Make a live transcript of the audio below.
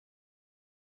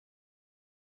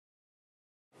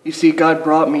You see, God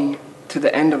brought me to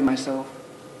the end of myself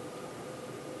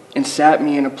and sat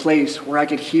me in a place where I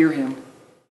could hear Him.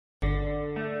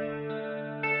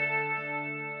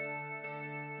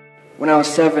 When I was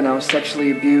 7, I was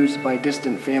sexually abused by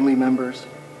distant family members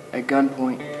at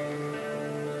gunpoint.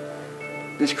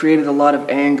 This created a lot of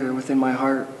anger within my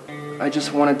heart. I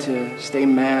just wanted to stay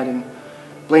mad and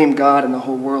blame God and the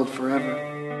whole world forever.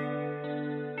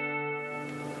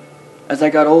 As I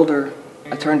got older,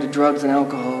 I turned to drugs and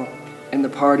alcohol and the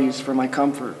parties for my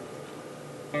comfort.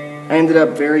 I ended up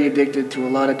very addicted to a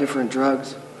lot of different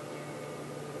drugs,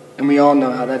 and we all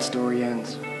know how that story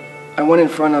ends. I went in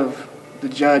front of the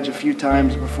judge a few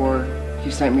times before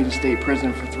he sent me to state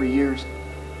prison for 3 years.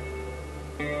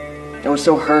 I was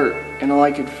so hurt, and all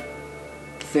I could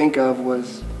think of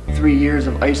was 3 years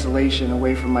of isolation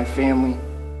away from my family.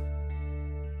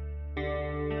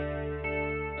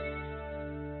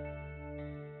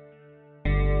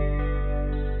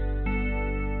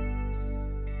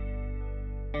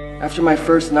 After my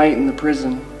first night in the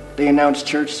prison, they announced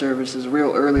church services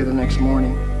real early the next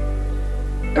morning.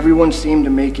 Everyone seemed to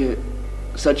make it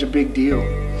such a big deal,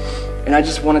 and I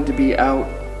just wanted to be out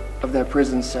of that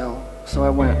prison cell, so I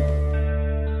went.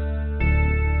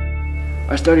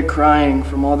 I started crying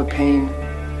from all the pain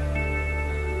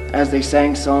as they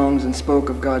sang songs and spoke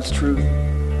of God's truth.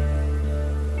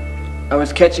 I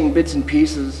was catching bits and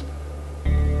pieces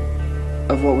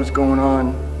of what was going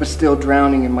on, but still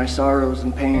drowning in my sorrows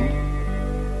and pain.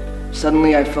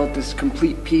 Suddenly I felt this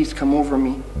complete peace come over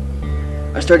me.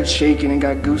 I started shaking and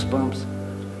got goosebumps.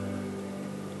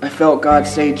 I felt God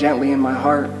say gently in my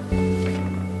heart,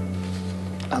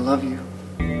 "I love you."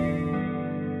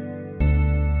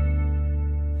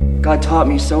 God taught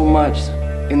me so much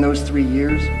in those 3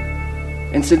 years,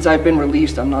 and since I've been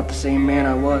released, I'm not the same man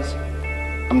I was.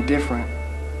 I'm different.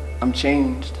 I'm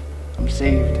changed. I'm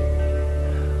saved.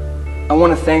 I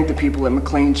want to thank the people at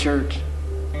McLean Church.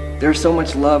 There's so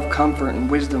much love, comfort, and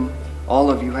wisdom all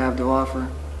of you have to offer.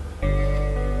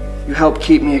 You help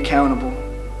keep me accountable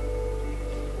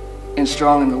and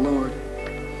strong in the Lord.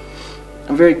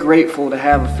 I'm very grateful to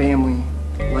have a family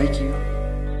like you.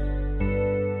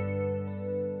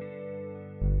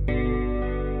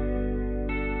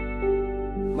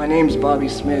 My name's Bobby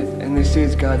Smith, and this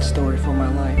is God's story for my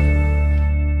life.